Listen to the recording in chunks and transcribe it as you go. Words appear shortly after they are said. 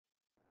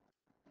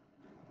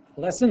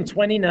Lesson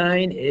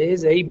 29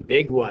 is a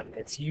big one.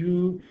 It's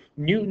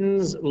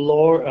Newton's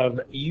law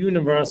of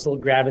universal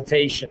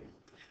gravitation,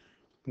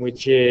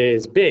 which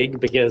is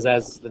big because,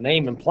 as the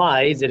name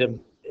implies,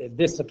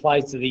 this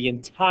applies to the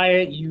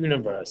entire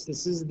universe.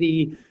 This is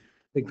the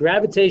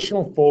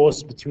gravitational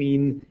force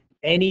between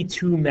any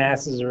two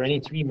masses or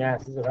any three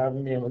masses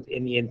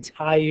in the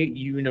entire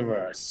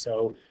universe.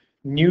 So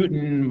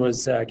Newton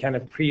was kind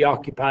of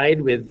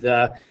preoccupied with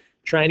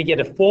trying to get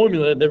a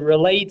formula that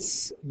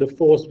relates the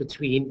force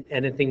between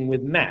anything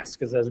with mass,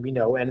 because as we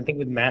know, anything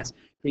with mass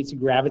creates a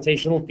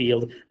gravitational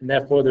field, and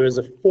therefore there is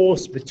a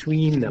force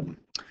between them.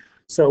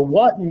 So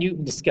what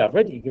Newton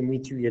discovered, you can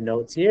read through your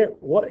notes here,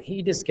 what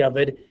he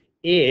discovered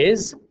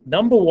is,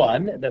 number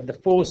one, that the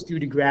force due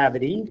to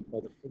gravity,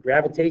 or the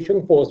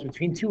gravitational force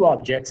between two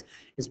objects,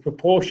 is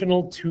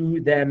proportional to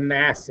their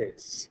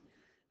masses.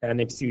 And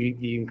if you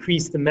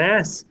increase the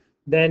mass,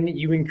 then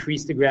you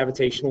increase the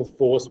gravitational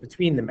force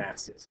between the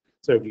masses.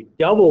 So if you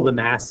double the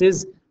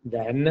masses,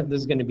 then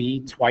there's going to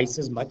be twice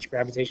as much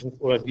gravitational,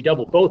 or if you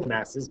double both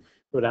masses, it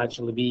would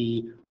actually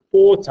be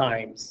 4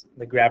 times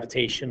the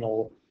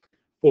gravitational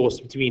force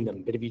between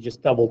them. But if you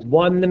just doubled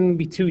one, then it would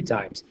be 2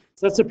 times.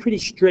 So that's a pretty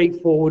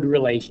straightforward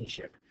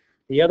relationship.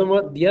 The other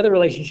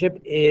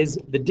relationship is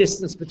the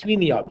distance between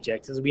the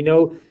objects. As we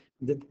know,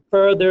 the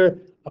further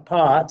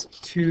apart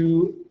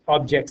two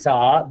objects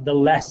are, the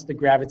less the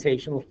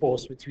gravitational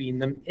force between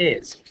them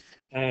is.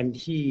 And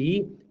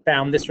he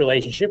found this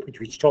relationship, which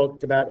we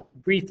talked about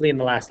briefly in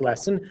the last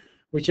lesson,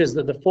 which is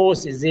that the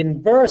force is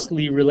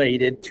inversely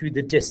related to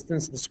the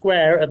distance, the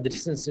square of the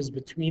distances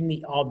between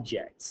the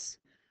objects.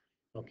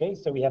 Okay,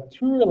 so we have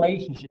 2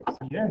 relationships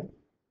here.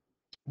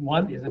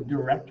 One is a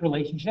direct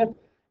relationship,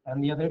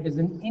 and the other is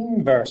an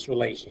inverse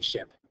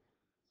relationship.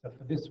 So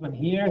for this one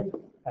here,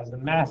 as the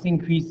mass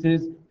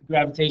increases, the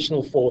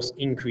gravitational force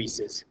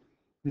increases.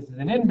 This is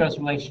an inverse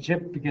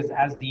relationship because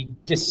as the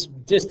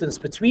distance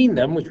between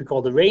them, which we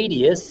call the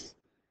radius,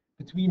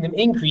 between them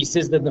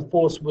increases, then the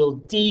force will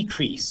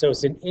decrease. So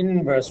it's an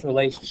inverse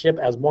relationship.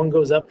 As one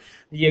goes up,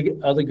 the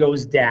other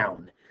goes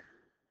down.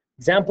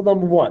 Example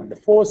number 1, the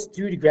force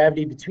due to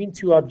gravity between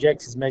 2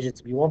 objects is measured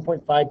to be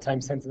 1.5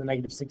 times 10 to the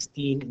negative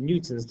 16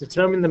 newtons.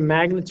 Determine the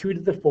magnitude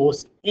of the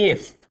force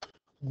if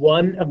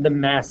one of the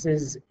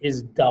masses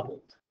is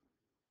doubled.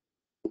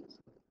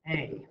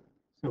 A.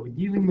 So we're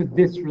dealing with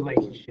this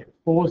relationship.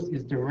 Force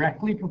is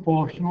directly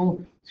proportional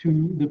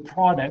to the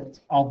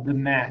product of the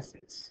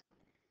masses.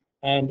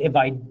 And if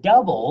I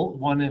double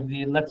one of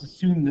the, let's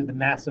assume that the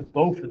mass of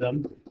both of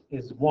them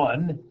is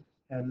 1,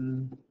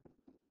 and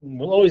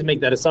we'll always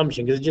make that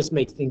assumption because it just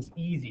makes things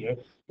easier.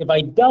 If I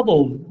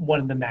double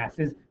one of the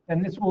masses,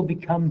 then this will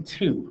become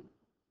 2.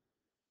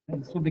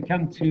 And this will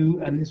become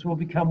 2, and this will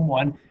become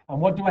 1.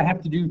 And what do I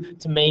have to do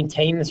to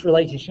maintain this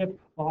relationship?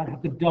 Well, I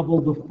have to double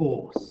the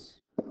force.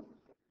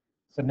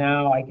 So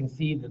now I can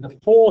see that the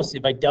force,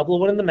 if I double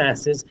one of the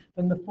masses,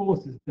 then the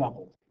force is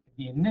doubled.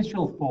 The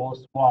initial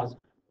force was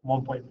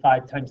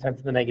 1.5 times 10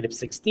 to the negative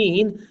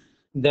 16.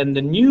 Then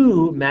the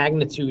new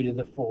magnitude of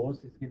the force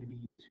is going to be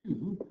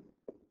 2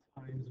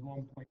 times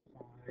 1.5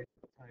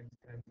 times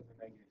 10 to the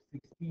negative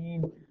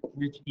 16,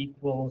 which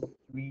equals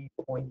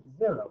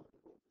 3.0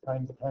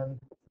 times 10 to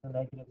the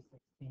negative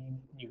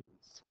 16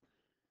 newtons.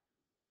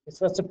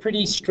 So that's a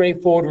pretty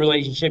straightforward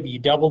relationship. You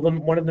double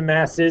one of the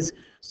masses,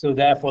 so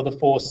therefore the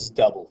force is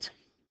doubled.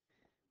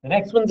 The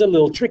next one's a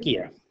little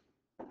trickier.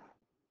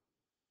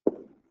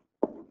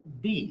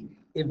 B,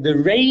 if the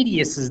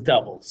radius is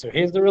doubled, so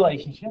here's the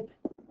relationship.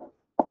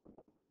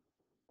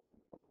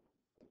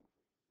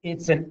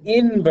 It's an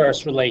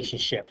inverse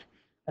relationship.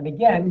 And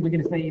again, we're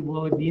going to say,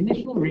 well, if the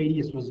initial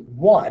radius was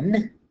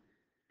 1,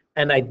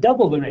 and I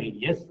double the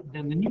radius,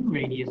 then the new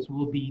radius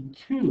will be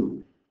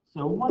 2.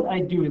 So what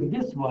I do in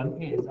this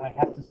one is I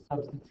have to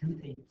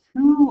substitute a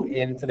 2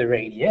 into the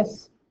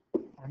radius,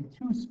 and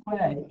 2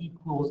 squared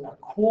equals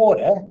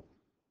 1/4.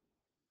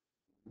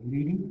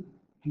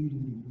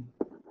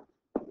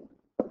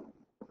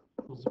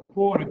 Equals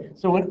 1/4.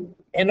 So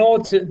in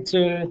order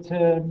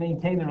to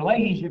maintain the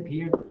relationship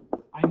here,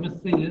 I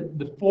must say that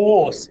the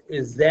force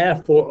is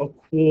therefore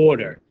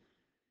 1/4.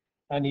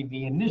 And if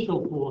the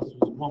initial force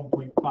was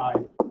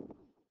 1.5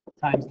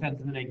 times 10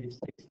 to the negative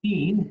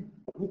 16,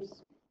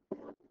 oops,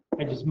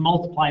 I just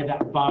multiply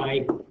that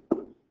by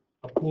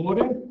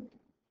 1/4,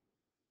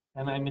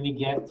 and I'm going to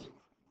get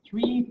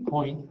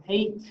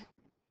 3.8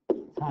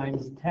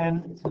 times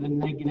 10 to the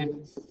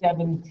negative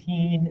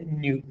 17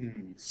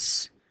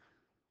 newtons.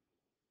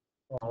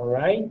 All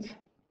right.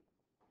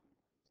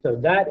 So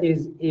that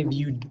is if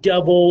you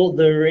double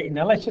the rate.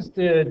 Now let's just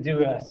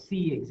do a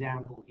C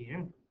example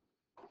here.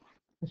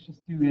 Let's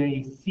just do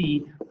a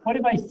C. What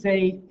if I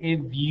say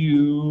if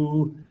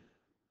you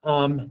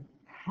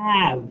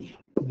have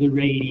the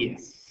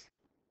radius?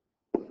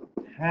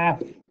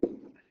 Have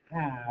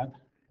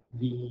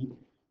the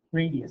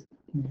radius.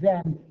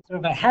 Then, so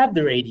if I have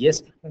the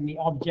radius, then the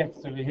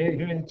objects over here,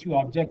 here are the 2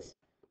 objects,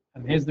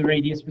 and here's the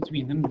radius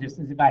between them, the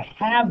distance. If I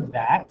have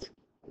that,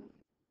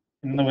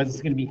 in other words,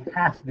 it's going to be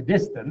half the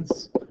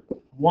distance,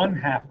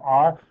 1/2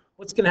 r,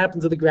 what's going to happen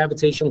to the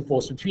gravitational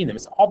force between them?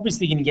 It's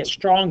obviously going to get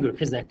stronger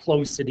because they're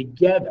closer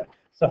together.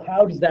 So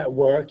how does that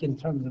work in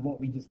terms of what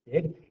we just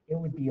did? It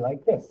would be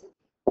like this.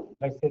 If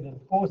I said that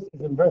the force is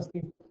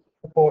inversely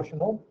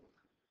proportional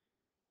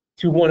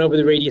to 1 over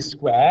the radius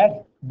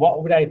squared,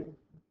 what would I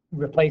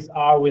replace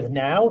r with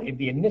now? If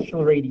the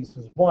initial radius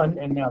is 1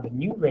 and now the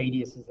new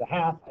radius is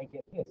 1/2, I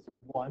get this,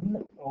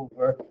 1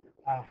 over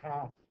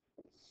 1/2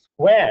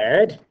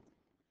 squared.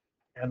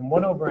 And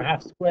 1 over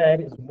 1/2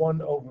 squared is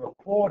 1 over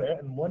 1/4,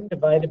 and 1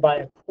 divided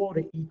by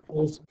 1/4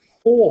 equals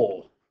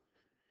 4.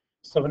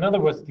 So in other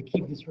words, to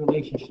keep this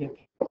relationship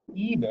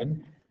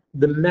even,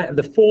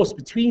 the force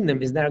between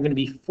them is now going to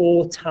be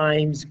 4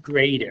 times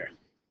greater.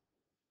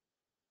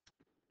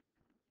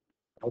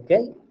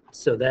 Okay,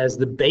 so there's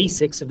the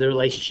basics of the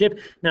relationship.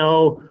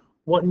 Now,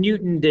 what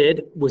Newton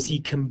did was he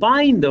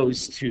combined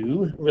those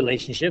two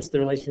relationships, the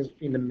relationship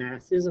between the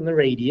masses and the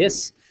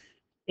radius,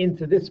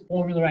 into this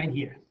formula right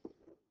here.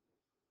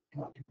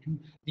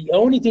 The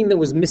only thing that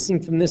was missing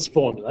from this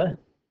formula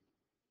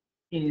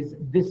is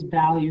this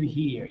value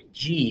here,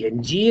 g,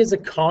 and g is a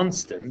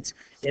constant.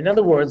 In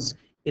other words,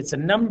 it's a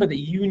number that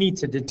you need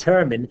to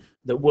determine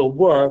that will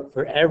work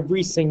for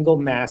every single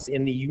mass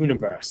in the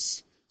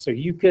universe. So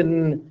you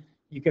can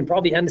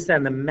probably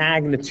understand the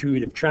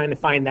magnitude of trying to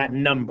find that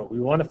number. We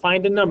want to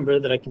find a number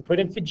that I can put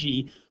in for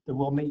g that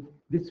will make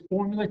this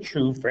formula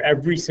true for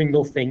every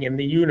single thing in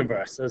the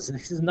universe. So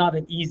this is not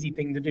an easy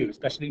thing to do,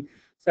 especially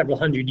several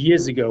hundred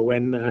years ago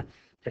when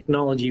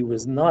technology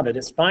was not at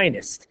its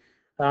finest.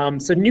 So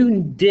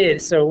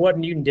what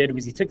Newton did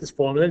was he took this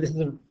formula.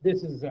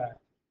 This is a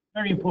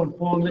very important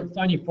formula. It's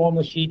on your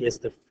formula sheet. It's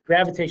the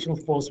gravitational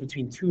force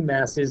between two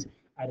masses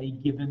at a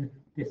given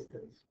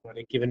distance or at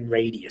a given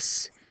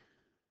radius.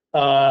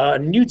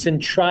 Newton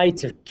tried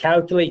to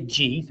calculate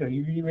g, so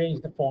he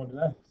rearranged the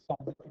formula,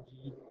 solved it for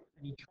g,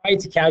 and he tried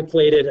to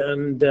calculate it,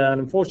 and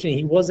unfortunately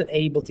he wasn't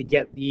able to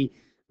get the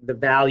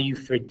value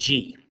for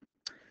g.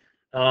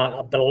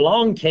 But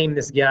along came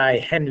this guy,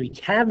 Henry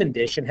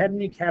Cavendish, and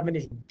Henry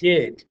Cavendish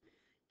did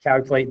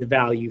calculate the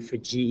value for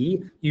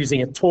g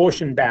using a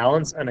torsion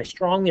balance, and I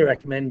strongly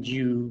recommend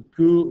you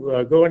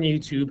go on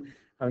YouTube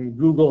and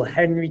Google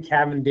Henry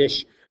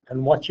Cavendish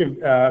and watch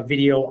a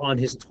video on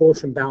his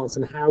torsion balance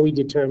and how he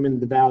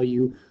determined the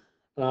value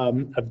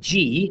of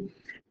g.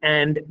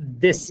 And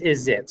this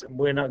is it.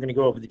 We're not going to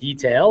go over the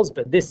details,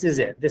 but this is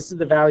it. This is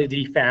the value that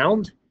he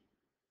found.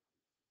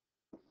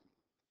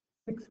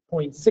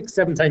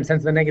 6.67 times 10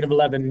 to the negative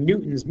 11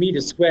 newtons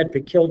meters squared per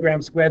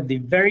kilogram squared. The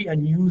very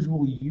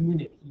unusual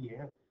unit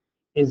here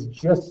is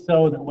just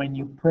so that when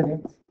you put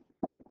it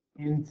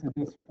into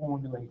this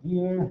formula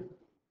here,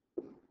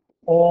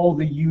 all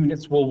the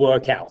units will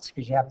work out,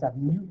 because you have to have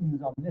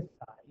newtons on this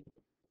side,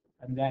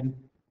 and then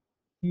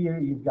here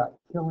you've got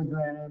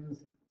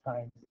kilograms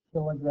times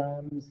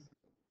kilograms,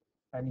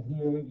 and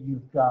here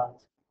you've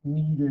got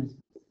meters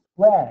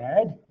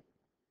squared.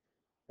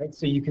 Right,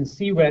 so you can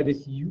see where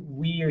this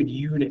weird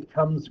unit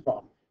comes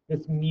from.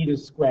 This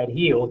meters squared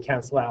here will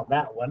cancel out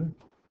that one.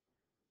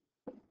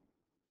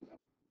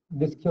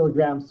 This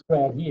kilogram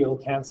squared here will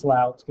cancel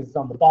out, because it's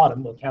on the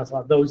bottom, will cancel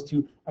out those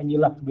two, and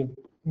you're left with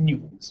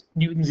newtons.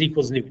 Newtons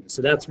equals newtons.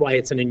 So that's why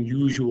it's an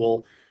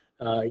unusual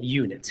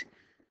unit.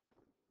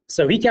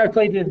 So he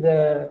calculated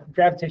the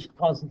gravitational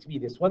constant to be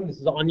this one.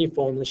 This is on your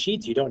formula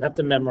sheet. You don't have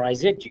to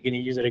memorize it. You're going to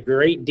use it a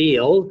great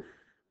deal.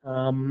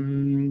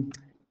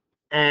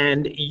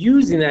 And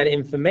using that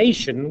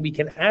information, we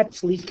can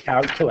actually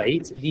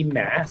calculate the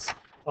mass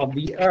of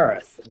the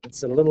Earth.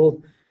 It's a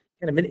little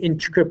kind of an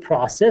intricate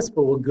process,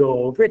 but we'll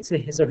go over it.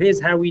 So here's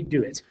how we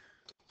do it.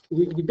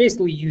 We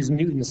basically use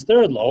Newton's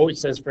third law, which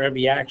says for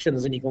every action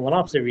there's an equal and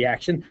opposite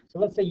reaction. So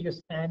let's say you're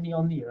standing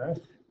on the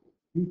Earth.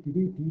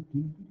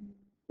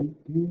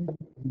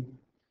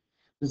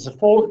 There's a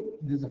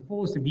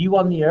force of you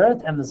on the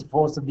Earth, and there's a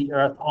force of the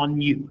Earth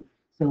on you.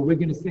 So we're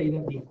going to say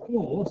that the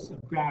force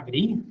of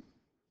gravity,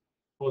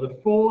 or the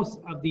force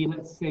of the,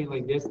 let's say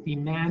like this, the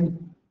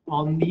man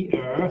on the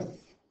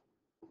Earth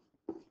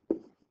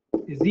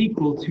is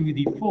equal to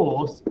the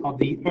force of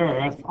the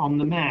Earth on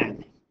the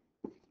man.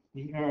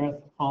 The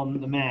Earth on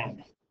the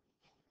man.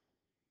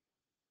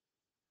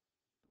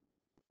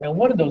 Now,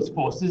 one of those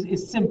forces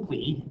is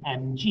simply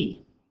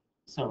mg.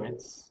 So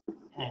it's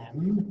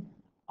m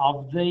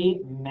of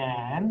the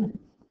man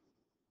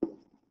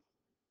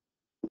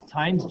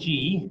times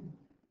g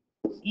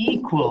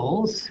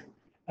equals,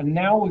 and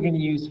now we're going to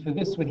use, for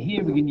this one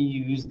here, we're going to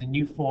use the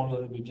new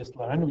formula that we just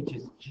learned, which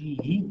is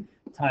g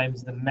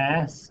times the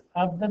mass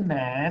of the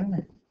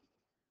man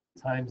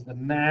times the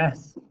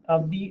mass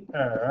of the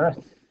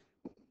Earth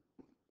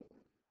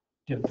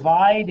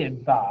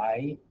divided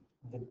by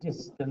the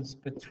distance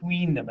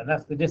between them. And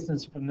that's the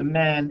distance from the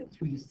man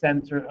to the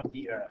center of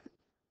the Earth.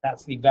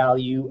 That's the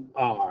value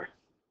r.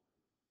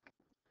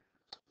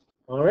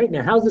 All right,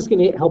 now how's this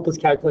going to help us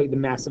calculate the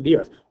mass of the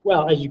Earth?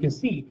 Well, as you can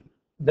see,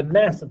 the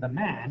mass of the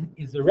man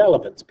is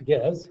irrelevant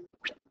because,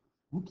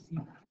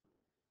 oopsie,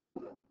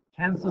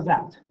 cancels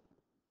out.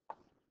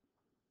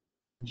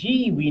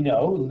 G we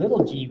know,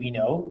 little g we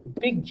know,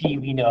 big G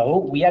we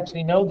know. We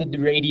actually know the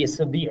radius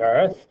of the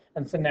Earth,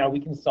 and so now we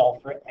can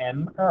solve for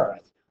m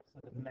Earth.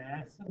 So the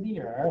mass of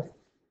the Earth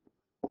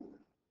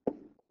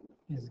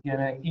is going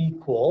to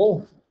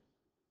equal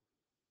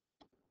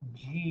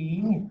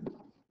g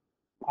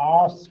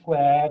r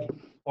squared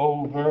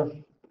over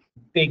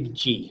big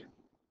G.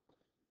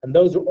 And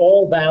those are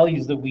all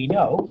values that we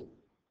know.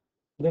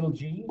 Little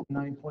g,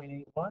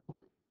 9.81.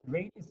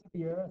 Radius of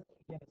the Earth,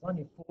 again, it's on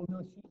your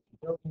formula sheet.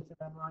 You don't need to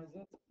memorize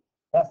it.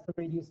 That's the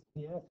radius of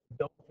the Earth.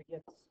 Don't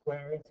forget to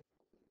square it.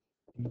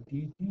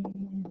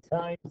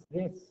 Times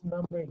this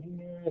number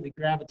here, the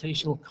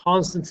gravitational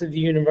constants of the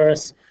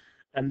universe,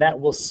 and that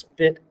will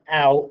spit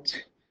out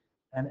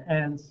an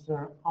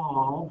answer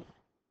of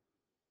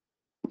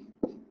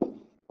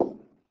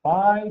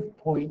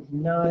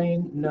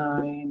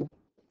 5.99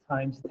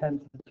 times 10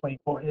 to the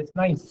 24. It's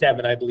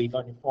 97, I believe,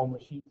 on your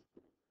formula sheet.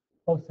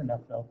 Close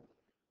enough, though.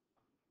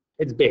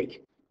 It's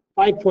big.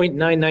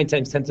 5.99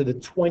 times 10 to the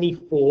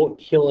 24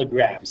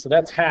 kilograms. So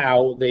that's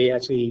how they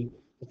actually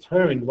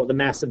determined what the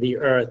mass of the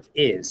Earth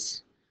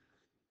is.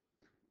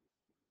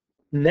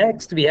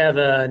 Next, we have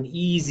an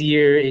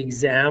easier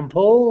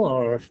example,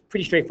 or a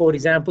pretty straightforward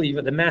example. You've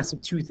got the mass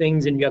of two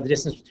things, and you have the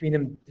distance between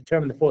them.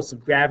 Determine the force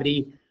of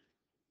gravity.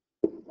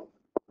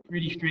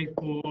 Pretty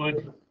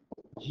straightforward.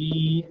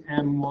 G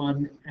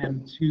m1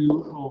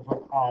 m2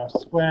 over r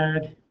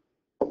squared.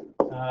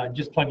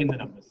 Just plug in the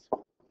numbers.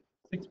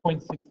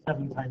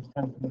 6.67 times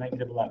 10 to the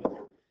negative 11.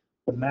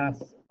 The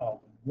mass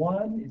of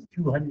one is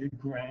 200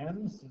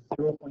 grams,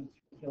 0.2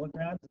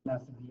 kilograms. The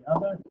mass of the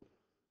other,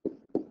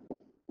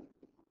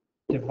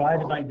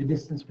 divided by the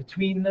distance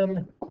between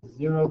them,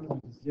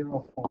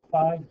 0.045.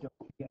 Don't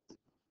forget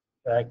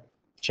to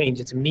change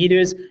it to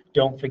meters.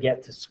 Don't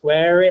forget to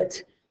square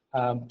it.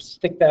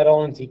 Stick that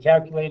all into your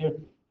calculator,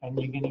 and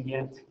you're going to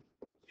get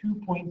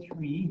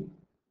 2.3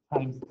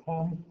 times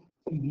 10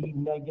 to the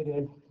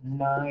negative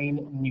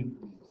 9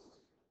 newtons.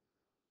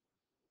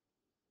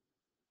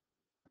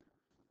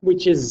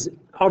 Which is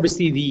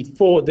obviously the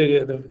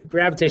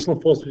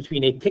gravitational force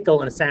between a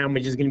pickle and a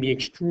sandwich is going to be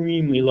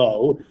extremely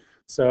low.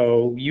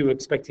 So you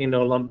expecting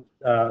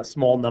a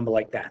small number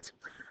like that.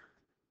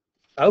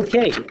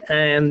 Okay,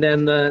 and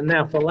then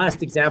now for the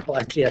last example,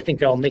 actually, I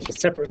think I'll make a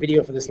separate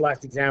video for this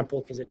last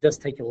example because it does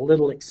take a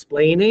little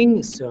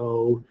explaining.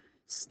 So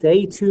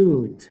stay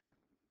tuned.